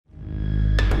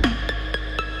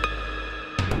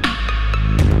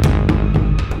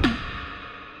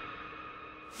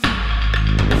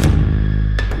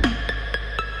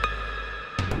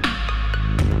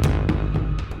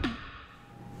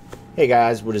Hey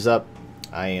guys, what is up?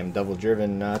 I am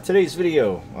DevilDriven. Today's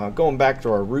video, going back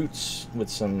to our roots with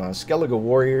some Skellige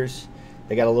warriors.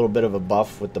 They got a little bit of a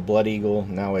buff with the Blood Eagle.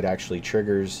 Now it actually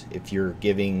triggers if you're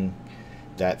giving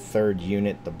that third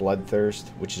unit the Bloodthirst,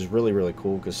 which is really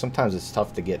cool because sometimes it's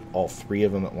tough to get all three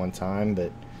of them at one time.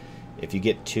 But if you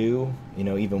get two, you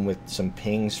know, even with some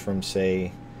pings from,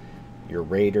 say, your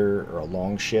raider or a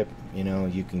longship, you know,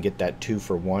 you can get that 2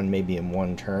 for 1 maybe in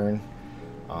one turn.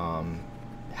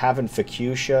 Having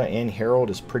Fuchsia and Herald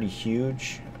is pretty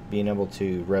huge. Being able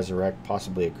to resurrect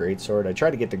possibly a greatsword. I try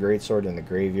to get the greatsword in the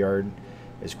graveyard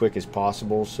as quick as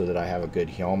possible so that I have a good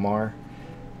Hjalmar.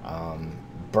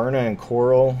 Berna and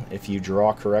Coral, if you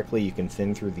draw correctly, you can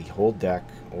thin through the whole deck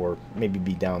or maybe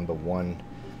be down to one.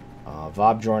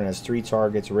 Vobjorn has 3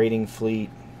 targets: Raiding Fleet,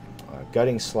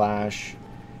 Gutting Slash,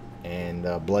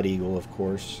 and Blood Eagle, of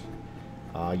course.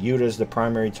 Yuta is the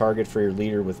primary target for your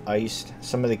leader with Iced.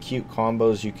 Some of the cute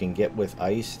combos you can get with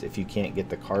Iced if you can't get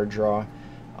the card draw.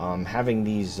 Having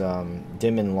these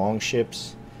Dimmin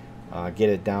Longships, get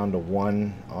it down to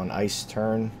 1 on Ice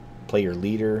turn, play your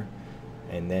leader,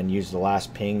 and then use the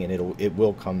last ping and it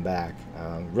will come back.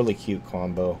 Really cute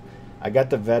combo. I got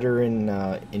the Veteran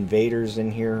Invaders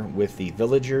in here with the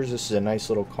Villagers. This is a nice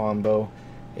little combo.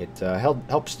 It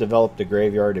helps develop the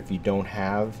graveyard. If you don't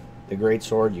have the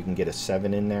greatsword, you can get a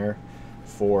 7 in there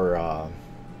for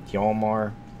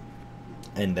Hjalmar,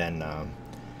 and then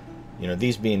you know,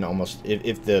 these being almost,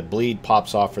 if the bleed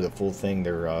pops off for the full thing,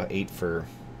 they're 8 for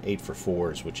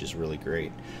 4s, which is really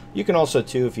great. You can also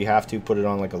too, if you have to, put it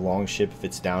on like a longship if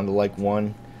it's down to like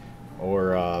 1,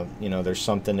 or you know, there's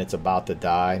something that's about to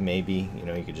die, maybe, you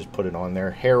know, you could just put it on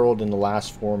there. Herald in the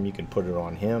last form, you can put it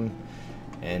on him,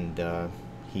 and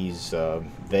he's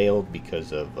veiled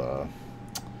because of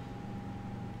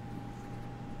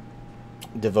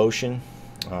Devotion.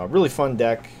 Really fun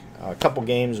deck. A couple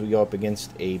games we go up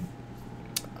against a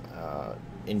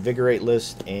Invigorate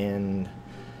list and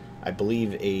I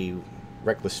believe a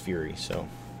Reckless Fury. So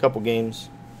a couple games.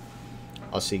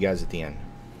 I'll see you guys at the end.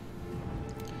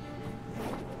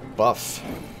 Buff.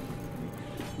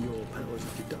 Your powers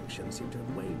of deduction seem to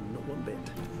have waned not one bit.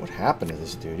 What happened to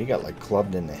this dude? He got like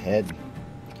clubbed in the head.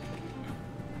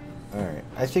 Alright,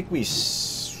 I think we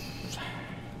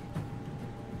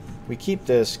keep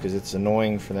this because it's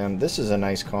annoying for them. This is a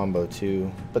nice combo too,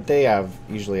 but they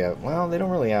usually have, well, they don't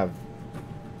really have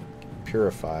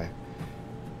Purify.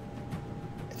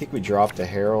 I think we drop the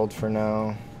Herald for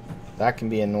now. That can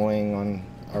be annoying on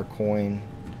our coin.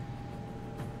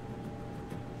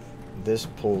 This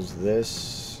pulls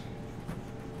this.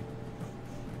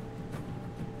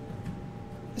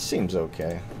 This seems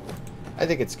okay. I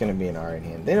think it's going to be an alright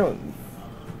hand.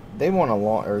 They want a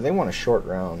long, or they want a short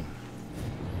round.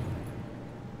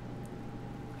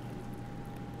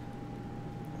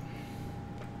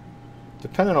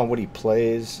 Depending on what he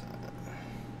plays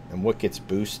and what gets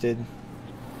boosted.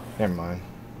 Never mind.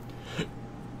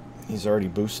 He's already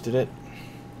boosted it.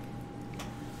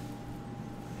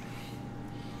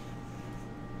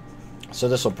 So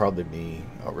this will probably be...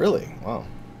 Oh, really? Wow.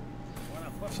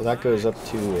 So that goes up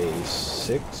to a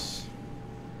 6.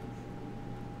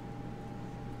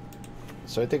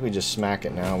 So I think we just smack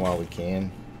it now while we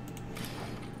can.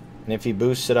 And if he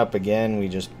boosts it up again, we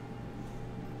just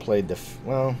played the...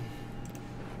 Well...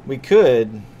 We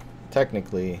could,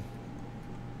 technically...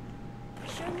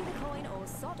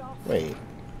 Wait.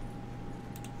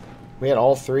 We had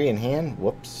all 3 in hand?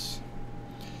 Whoops.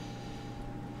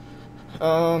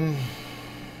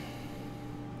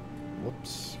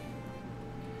 Whoops.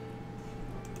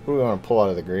 Who do we want to pull out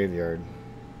of the graveyard?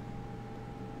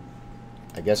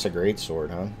 I guess a greatsword,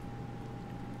 huh?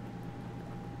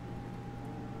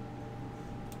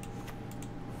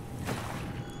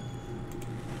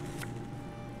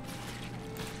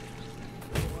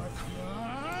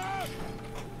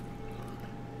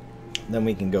 Then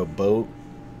we can go boat,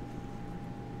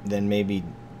 then maybe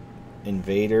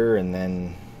invader, and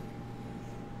then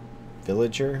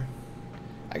villager.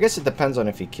 I guess it depends on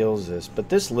if he kills this, but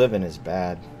this living is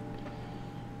bad.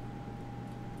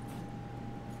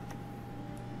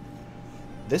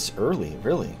 This early,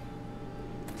 really?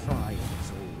 5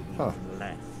 is all we've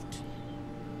left.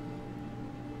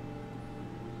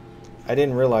 I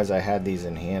didn't realize I had these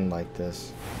in hand like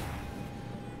this.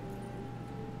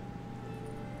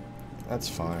 That's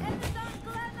fine.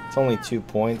 It's only 2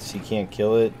 points. He can't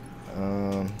kill it.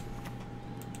 We'll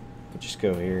just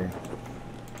go here.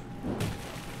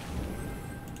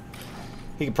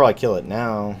 He could probably kill it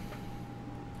now.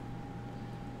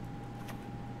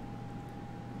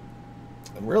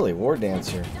 Really, War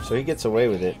Dancer. So he gets away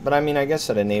with it. But I mean, I guess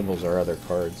that enables our other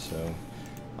cards, so.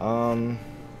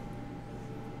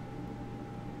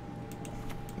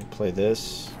 play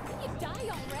this.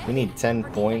 We need 10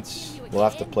 points. We'll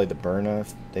have to play the Burna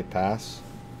if they pass.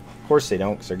 Of course they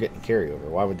don't, because they're getting carryover.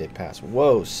 Why would they pass?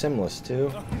 Whoa, Simless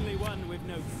too. Only one with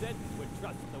no sense would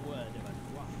trust the word of a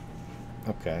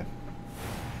twat. Okay.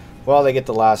 Well, they get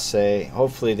the last say.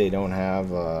 Hopefully they don't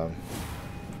have a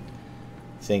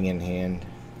thing in hand.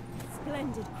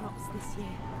 Splendid crops this year,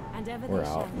 and ever We're they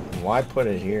out. shall. Why put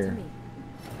it here?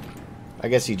 I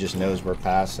guess he just knows we're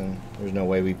passing. There's no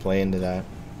way we play into that.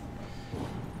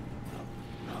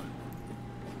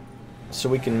 So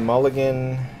we can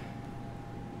mulligan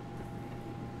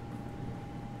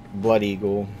Blood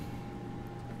Eagle.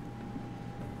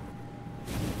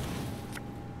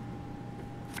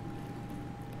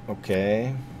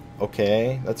 Okay.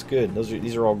 Okay, that's good.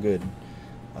 These are all good.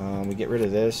 We get rid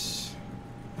of this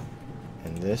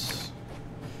and this,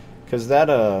 because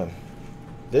that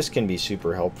this can be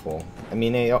super helpful. I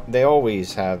mean, they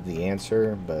always have the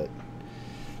answer, but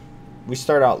we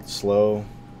start out slow.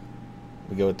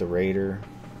 We go with the Raider.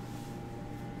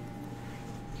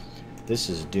 This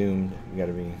is doomed. We got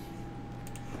to be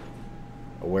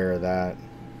aware of that.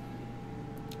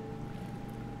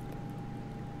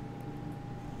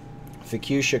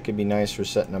 Fuchsia could be nice for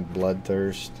setting up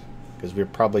Bloodthirst, because we're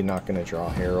probably not going to draw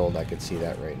Herald. I could see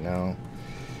that right now.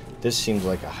 This seems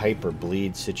like a hyper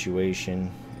bleed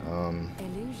situation.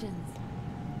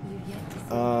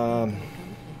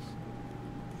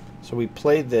 So we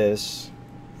play this.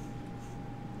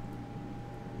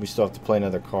 We still have to play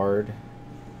another card.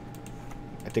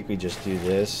 I think we just do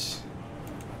this.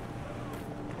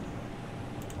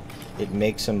 It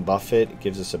makes him buff it. It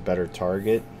gives us a better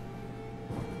target.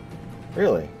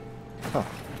 Really? Huh.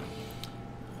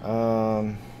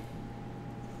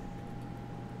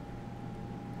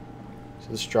 So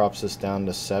this drops us down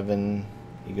to 7.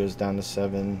 He goes down to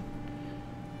 7.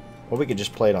 Well, we could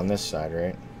just play it on this side,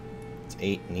 right? It's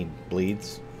 8 and he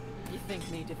bleeds. You think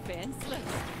me defenseless?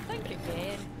 Think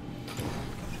again.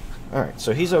 Alright,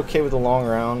 so he's okay with the long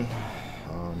round.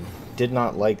 Did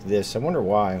not like this. I wonder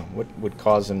why. What would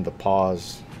cause him to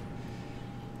pause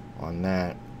on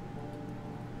that?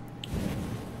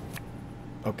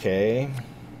 Okay.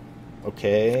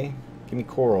 Okay. Give me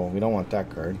Coral. We don't want that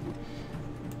card.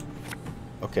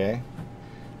 Okay.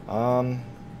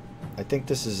 I think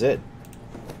this is it.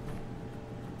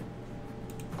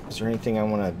 Is there anything I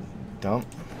want to dump?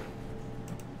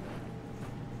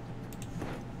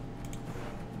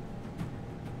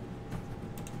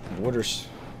 Waters.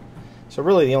 So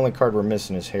really the only card we're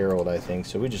missing is Herald, I think,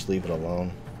 so we just leave it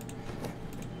alone.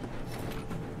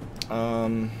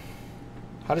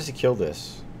 How does he kill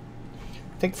this?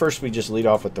 I think first we just lead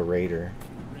off with the Raider.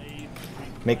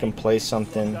 Make him play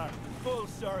something.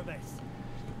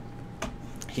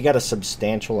 He got a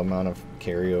substantial amount of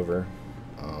carryover.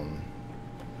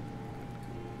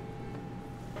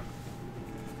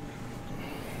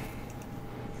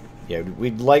 Yeah,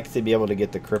 we'd like to be able to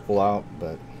get the cripple out,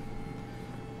 but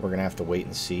we're going to have to wait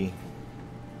and see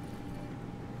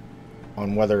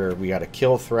on whether we got to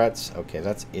kill threats. Okay,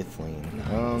 that's Ithleen.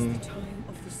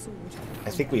 I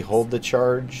think we hold the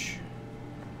charge.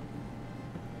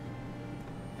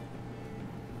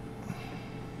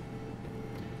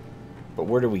 But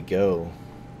where do we go?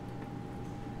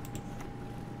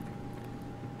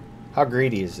 How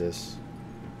greedy is this?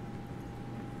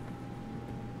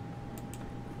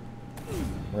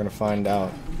 We're going to find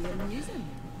out.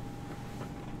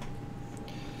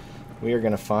 We are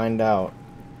going to find out.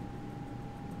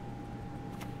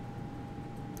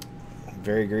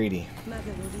 Very greedy,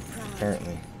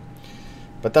 apparently.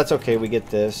 But that's okay, we get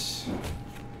this.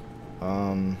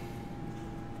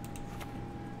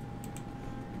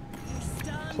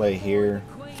 Play here.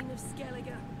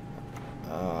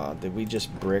 Did we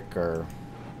just brick our...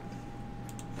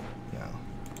 No.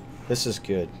 This is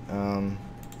good.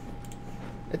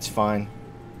 It's fine.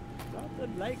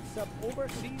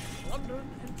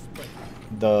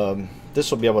 This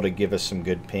will be able to give us some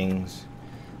good pings.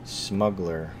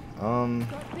 Smuggler. Got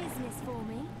business for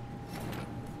me?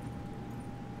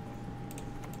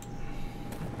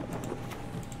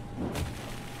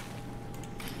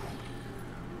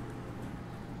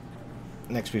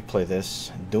 Next we play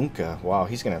this. Dunka. Wow,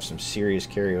 he's gonna have some serious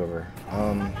carryover.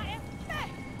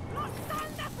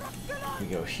 We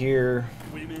go here.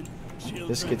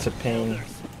 This gets a ping.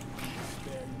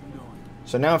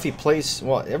 So now if he plays...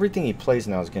 Well, everything he plays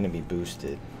now is going to be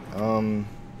boosted.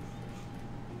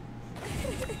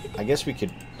 I guess we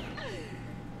could...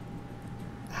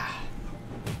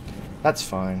 That's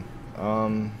fine.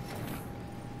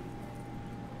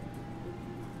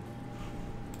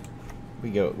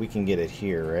 We can get it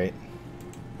here, right?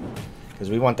 Because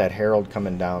we want that Herald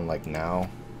coming down like now.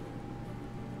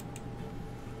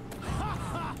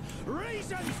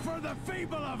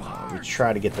 We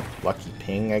try to get the lucky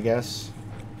ping, I guess.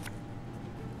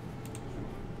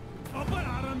 Up and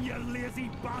at him, you lazy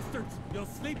bastards! You'll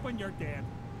sleep when you're dead.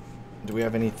 Do we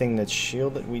have anything that's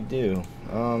shielded? We do.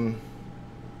 Do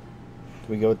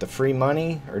we go with the free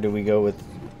money, or do we go with...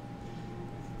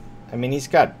 I mean, he's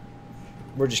got...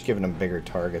 We're just giving him bigger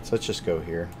targets. Let's just go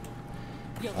here.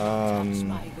 You'll touch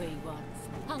my wee ones.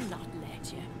 I'll not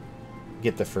let you.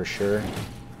 Get the for sure.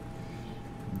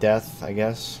 Death, I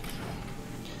guess.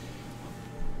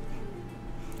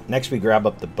 Next we grab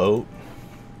up the boat.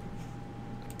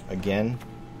 Again.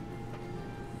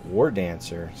 War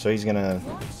Dancer. So he's gonna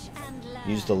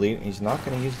use the lead. He's not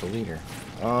gonna use the leader.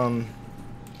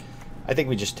 I think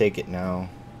we just take it now.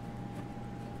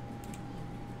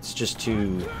 It's just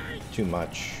too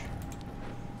much.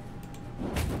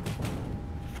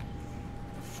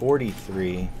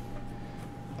 43.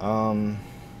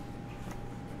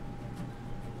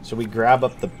 So we grab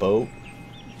up the boat.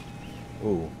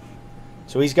 Ooh.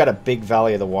 So he's got a big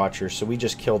Valley of the Watcher, so we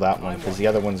just kill that one because the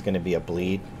other one's going to be a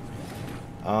bleed.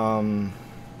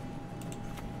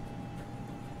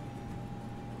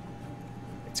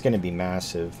 It's going to be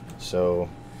massive, so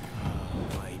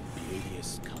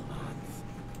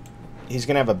he's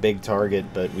going to have a big target,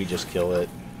 but we just kill it.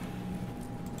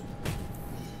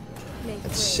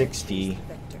 That's 60.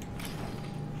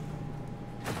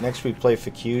 Next we play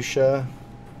Fuchsia.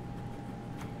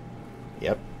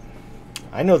 Yep.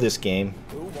 I know this game.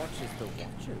 Who watches the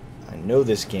Watcher? I know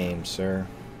this game, sir.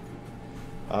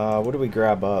 What do we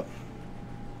grab up?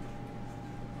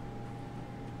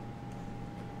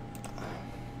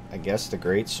 I guess the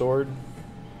Great Sword.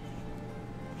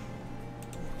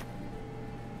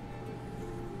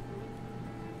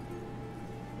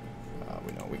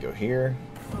 We know we go here.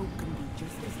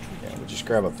 Yeah, we just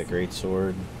grab up the Great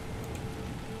Sword.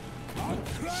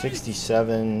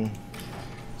 67.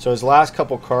 So his last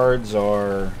couple cards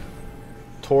are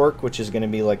Torque, which is going to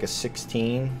be like a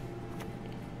 16.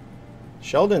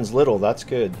 Sheldon's little, that's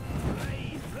good.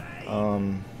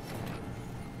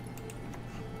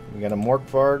 We got a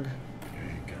Morkvarg.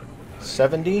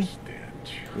 70.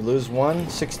 We lose one.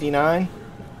 69.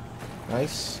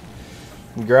 Nice.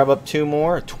 We grab up two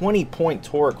more. A 20-point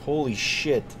Torque. Holy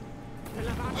shit.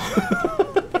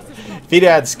 If he'd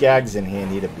had Skags in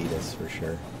hand, he'd have beat us for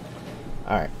sure.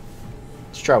 Alright.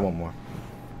 Let's try one more.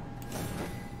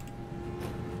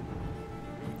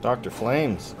 Dr.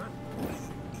 Flames.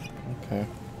 Okay.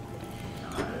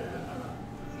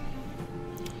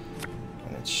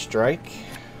 And it's Strike.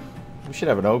 We should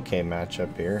have an okay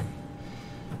matchup here.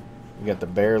 We got the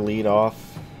Bear lead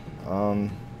off.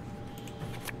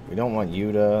 We don't want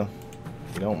Yuta.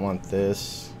 We don't want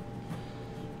this.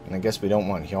 And I guess we don't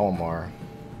want Hjalmar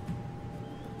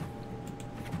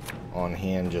on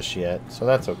hand just yet. So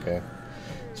that's okay.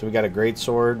 So we got a Great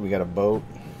Sword. We got a boat.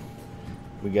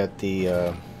 We got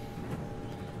the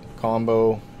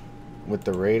combo with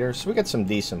the Raider. So we got some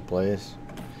decent plays.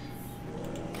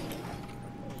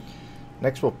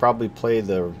 Next we'll probably play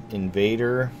the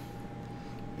Invader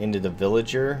into the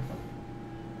Villager.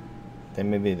 Then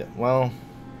maybe the, well,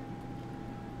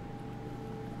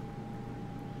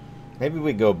 maybe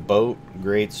we go boat,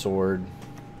 Great Sword.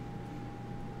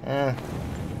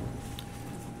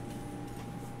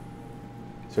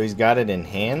 So he's got it in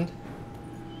hand.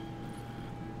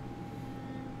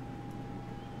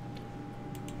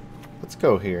 Let's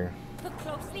go here. Look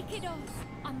closely, kiddos,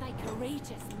 on my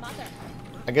courageous mother.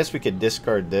 I guess we could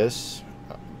discard this.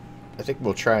 I think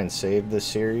we'll try and save this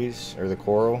series, or the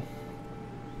Coral.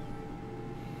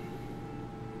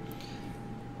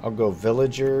 I'll go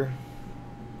Villager.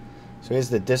 So here's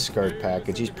the discard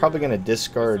package. He's probably going to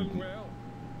discard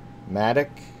Matic.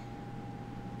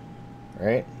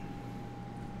 Right?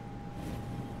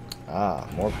 Ah,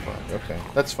 more fun. Okay,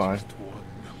 that's fine.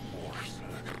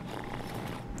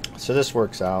 So this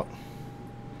works out.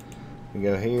 We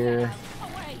go here.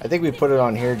 I think we put it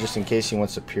on here just in case he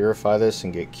wants to purify this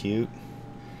and get cute.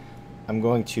 I'm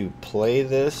going to play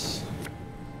this.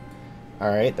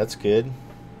 Alright, that's good.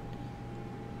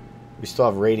 We still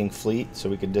have Raiding Fleet, so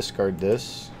we could discard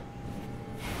this.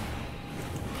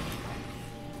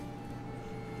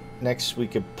 Next, we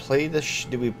could play the...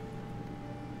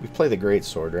 we play the Great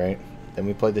Sword, right? Then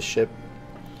we play the ship.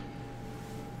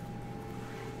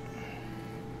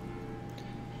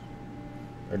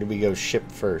 Or do we go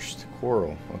ship first?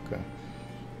 Coral, okay.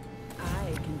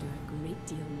 I can do a great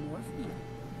deal more for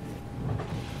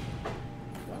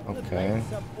you. Okay.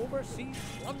 Some overseas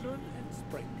plundering and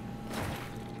spring.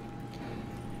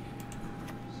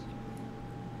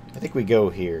 I think we go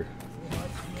here.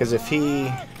 Because if he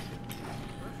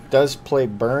does play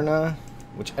Berna,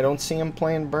 which I don't see him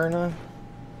playing Berna,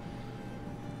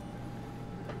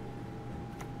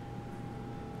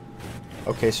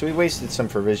 Okay, so we wasted some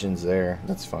provisions there.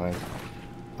 That's fine.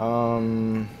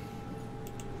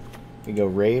 We go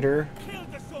Raider. Kill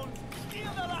the sons,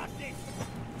 steal the lasses.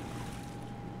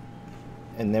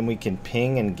 And then we can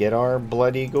ping and get our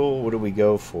Blood Eagle. What do we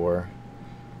go for?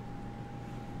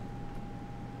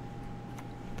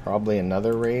 Probably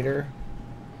another Raider.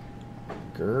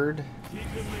 Gird.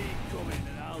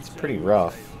 It's pretty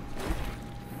rough.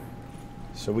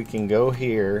 So we can go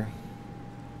here.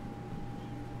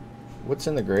 What's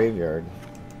in the graveyard?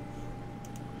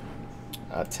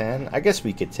 10? I guess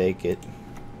we could take it.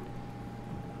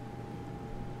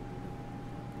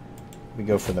 We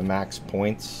go for the max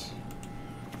points.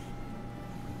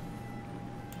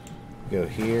 Go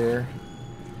here.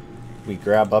 We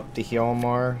grab up the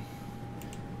Hjalmar.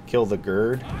 Kill the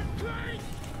Gird.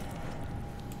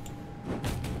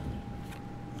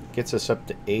 Gets us up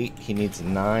to 8. He needs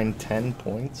 9, 10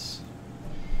 points.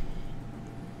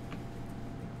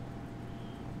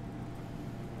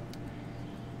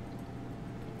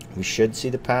 We should see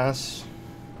the pass.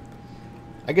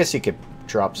 I guess he could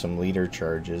drop some leader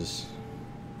charges.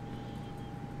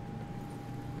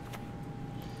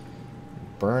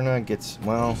 Berna gets,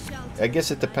 well, I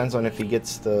guess it depends on if he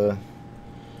gets the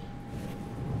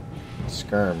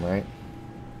skirm, right?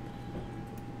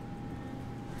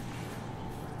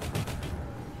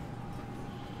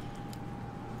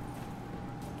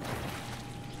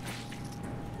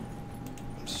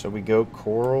 So we go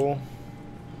Coral.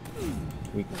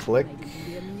 We click.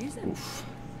 Oof.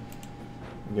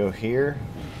 We go here.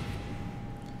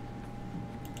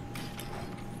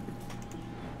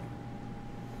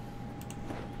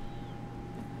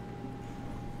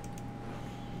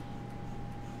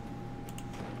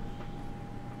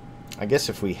 I guess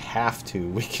if we have to,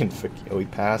 we can. Oh, he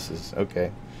passes.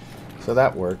 Okay, so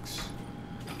that works.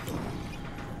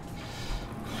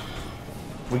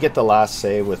 We get the last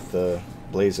say with the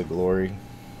Blaze of Glory.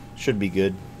 Should be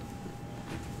good.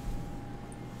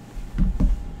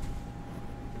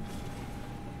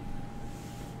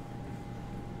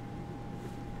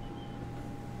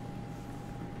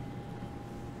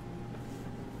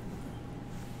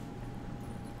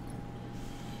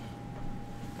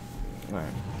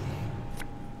 Alright.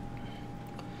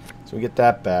 So we get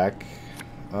that back.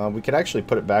 We could actually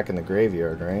put it back in the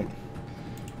graveyard, right?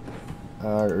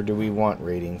 Or do we want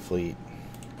Raiding Fleet?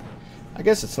 I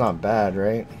guess it's not bad,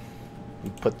 right? We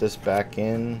put this back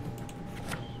in.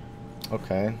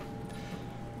 Okay.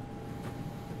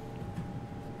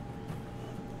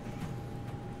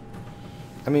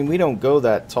 I mean, we don't go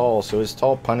that tall, so his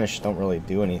tall punish don't really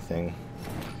do anything.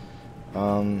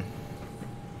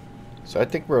 So I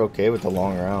think we're okay with the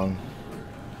long round.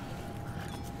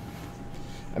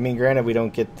 I mean, granted, we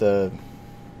don't get the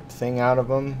thing out of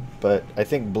him, but I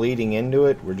think bleeding into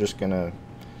it, we're just gonna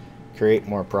create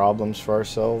more problems for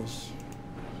ourselves.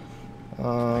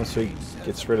 So he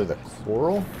gets rid of the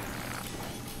Coral.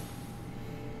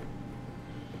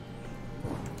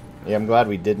 Yeah, I'm glad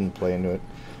we didn't play into it.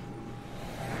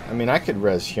 I mean, I could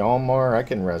res Hjalmar, I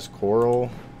can res Coral.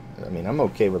 I mean, I'm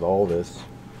okay with all this.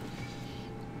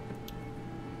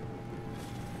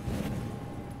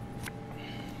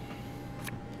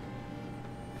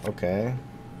 Okay.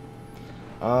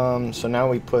 So now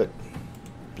we put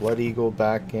Blood Eagle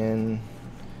back in.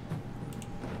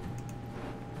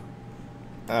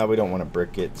 We don't want to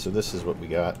brick it, so this is what we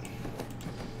got.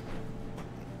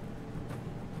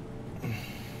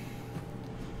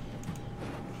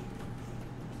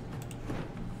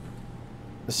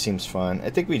 This seems fun. I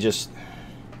think we just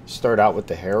start out with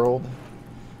the Herald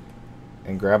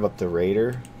and grab up the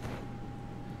Raider.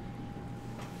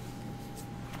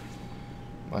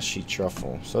 Mushy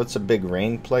Truffle. So it's a big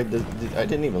rain play. I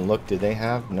didn't even look. Did they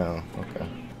have? No. Okay.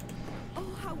 Oh,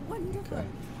 how wonderful. Okay.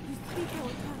 You speak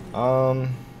our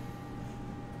tongue.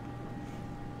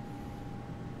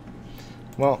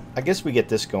 Well, I guess we get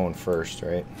this going first,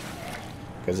 right?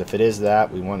 Because if it is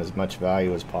that, we want as much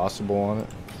value as possible on it.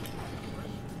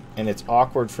 And it's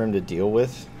awkward for him to deal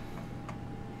with.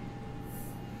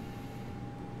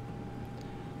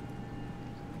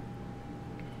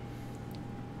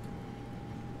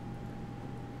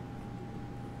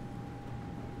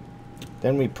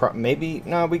 Then we maybe,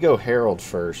 no, we go Herald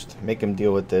first. Make him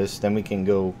deal with this. Then we can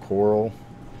go Coral.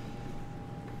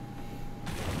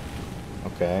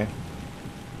 Okay.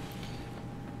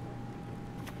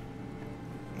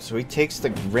 So he takes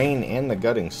the Rain and the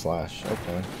Gutting Slash.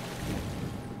 Okay.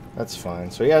 That's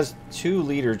fine. So he has 2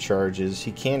 leader charges.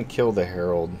 He can kill the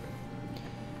Herald.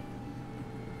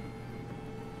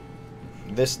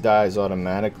 This dies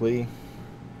automatically.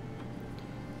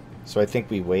 So I think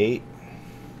we wait.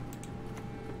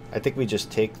 I think we just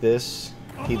take this.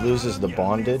 he loses the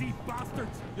bonded,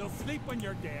 You'll sleep when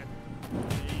you're dead.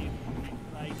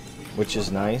 which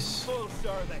is nice.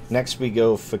 Next we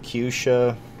go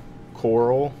Fuchsia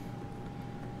Coral.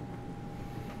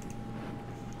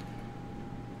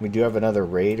 We do have another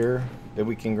raider that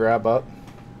we can grab up.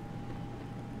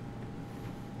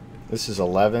 This is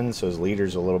 11, so his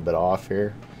leader's a little bit off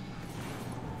here.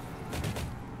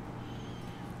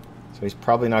 So he's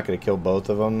probably not going to kill both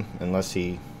of them unless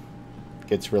he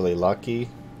gets really lucky.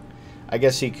 I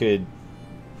guess he could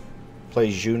play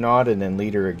Junod and then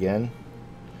leader again.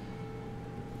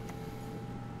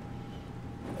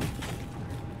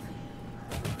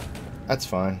 That's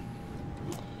fine.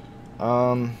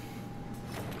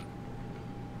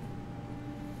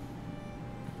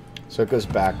 So it goes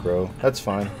back row. That's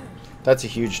fine. That's a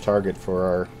huge target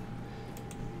for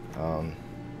our,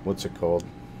 what's it called?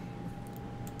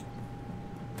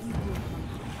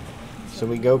 So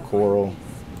we go Coral.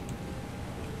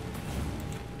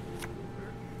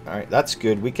 Alright, that's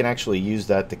good. We can actually use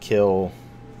that to kill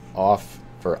off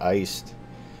for iced.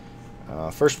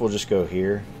 First we'll just go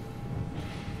here.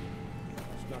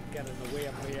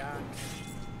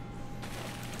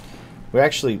 We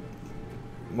actually,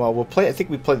 well, we'll play, I think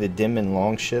we play the dim and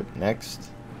long ship next.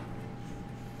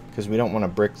 Because we don't want to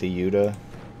brick the Yuta.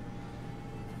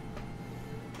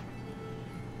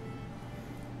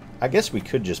 I guess we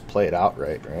could just play it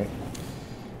outright,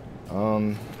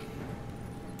 right?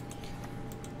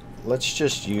 Let's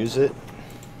just use it.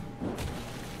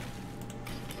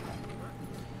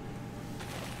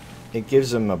 It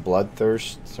gives him a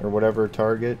bloodthirst or whatever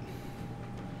target.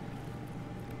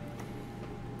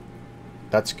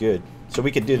 That's good. So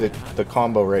we could do the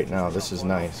combo right now. This is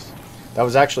nice. That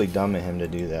was actually dumb of him to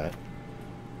do that.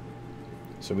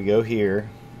 So we go here.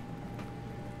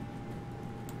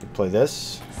 We play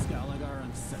this.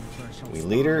 We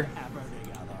leader.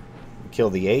 We kill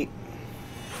the 8.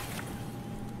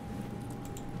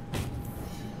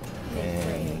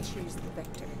 And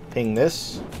ping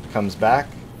this. Comes back.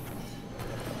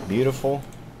 Beautiful.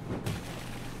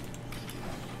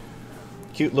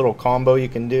 Cute little combo you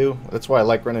can do. That's why I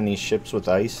like running these ships with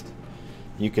iced.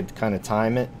 You could kind of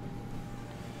time it.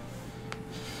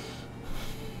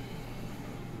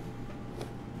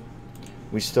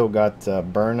 We still got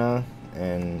Berna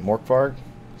and Morkvarg.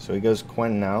 So he goes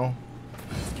Gwent now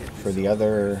for the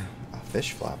other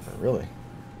fish flapper, really.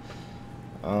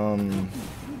 Well,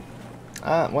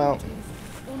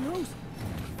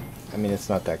 I mean, it's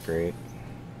not that great.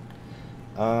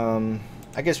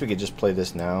 I guess we could just play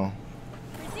this now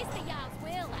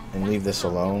and leave this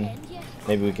alone.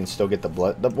 Maybe we can still get the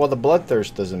blood. Well, the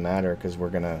bloodthirst doesn't matter because we're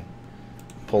gonna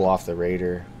pull off the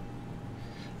raider.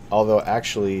 Although,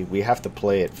 actually, we have to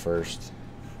play it first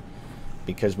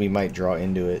because we might draw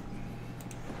into it.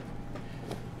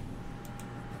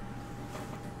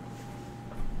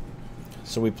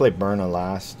 So we play Berna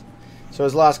last. So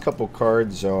his last couple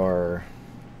cards are...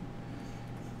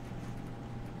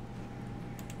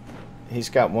 He's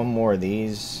got one more of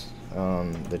these.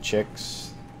 The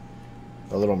chicks.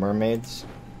 The little mermaids.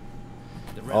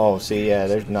 Oh, see, yeah,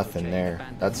 there's nothing there.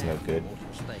 That's no good.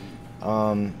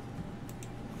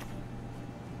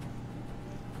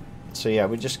 So yeah,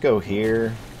 we just go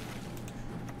here,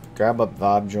 grab up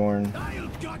Vobjorn,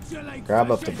 grab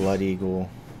up the Blood Eagle,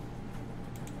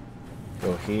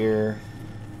 go here.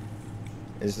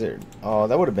 Is there... Oh,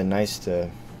 that would have been nice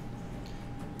to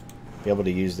be able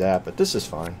to use that, but this is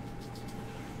fine.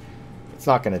 It's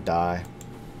not going to die.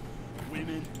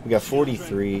 We got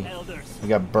 43. We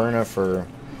got Berna for...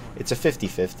 It's a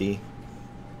 50-50.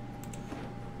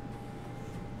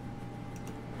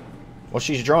 Well,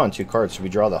 she's drawing 2 cards, so we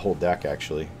draw the whole deck,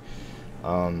 actually.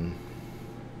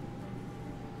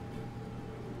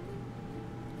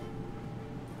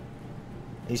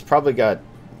 He's probably got...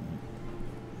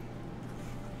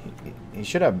 He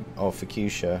should have... Oh,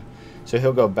 Fuchsia. So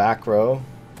he'll go back row.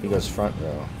 He goes front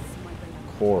row.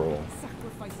 Coral.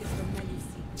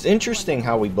 It's interesting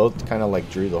how we both kind of like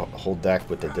drew the whole deck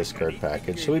with the discard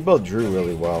package. So we both drew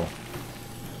really well.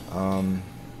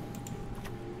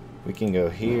 We can go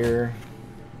here.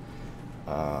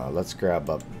 Let's grab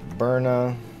up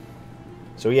Berna.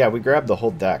 So yeah, we grabbed the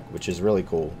whole deck, which is really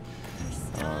cool.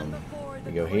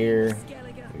 We go here.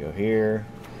 We go here.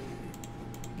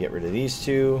 Get rid of these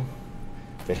 2.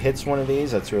 If it hits one of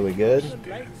these, that's really good.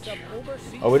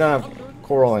 Oh, we don't have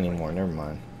Coral anymore. Never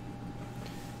mind.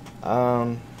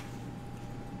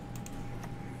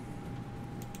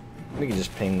 We can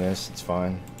just ping this. It's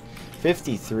fine.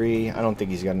 53. I don't think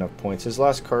he's got enough points. His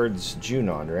last card's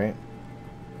Junod, right?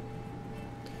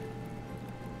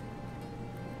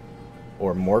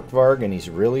 Or Morkvarg, and he's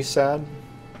really sad.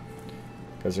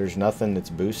 Because there's nothing that's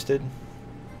boosted.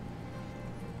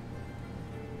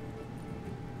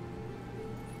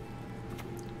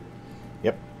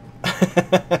 Yep.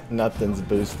 Nothing's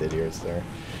boosted here, sir.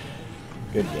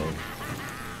 Good game.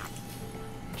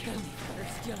 Kill me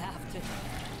first, you'll have to.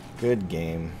 Good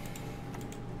game.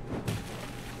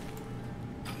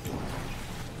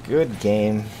 Good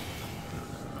game.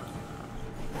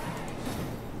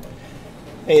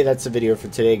 Hey, that's the video for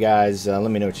today, guys. Let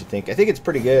me know what you think. I think it's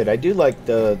pretty good. I do like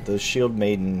the Shield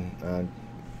Maiden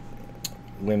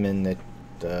women that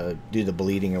do the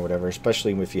bleeding or whatever,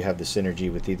 especially if you have the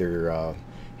synergy with either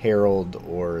Herald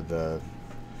or the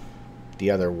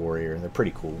other warrior. They're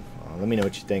pretty cool. Let me know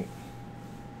what you think.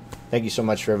 Thank you so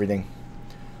much for everything.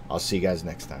 I'll see you guys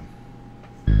next time.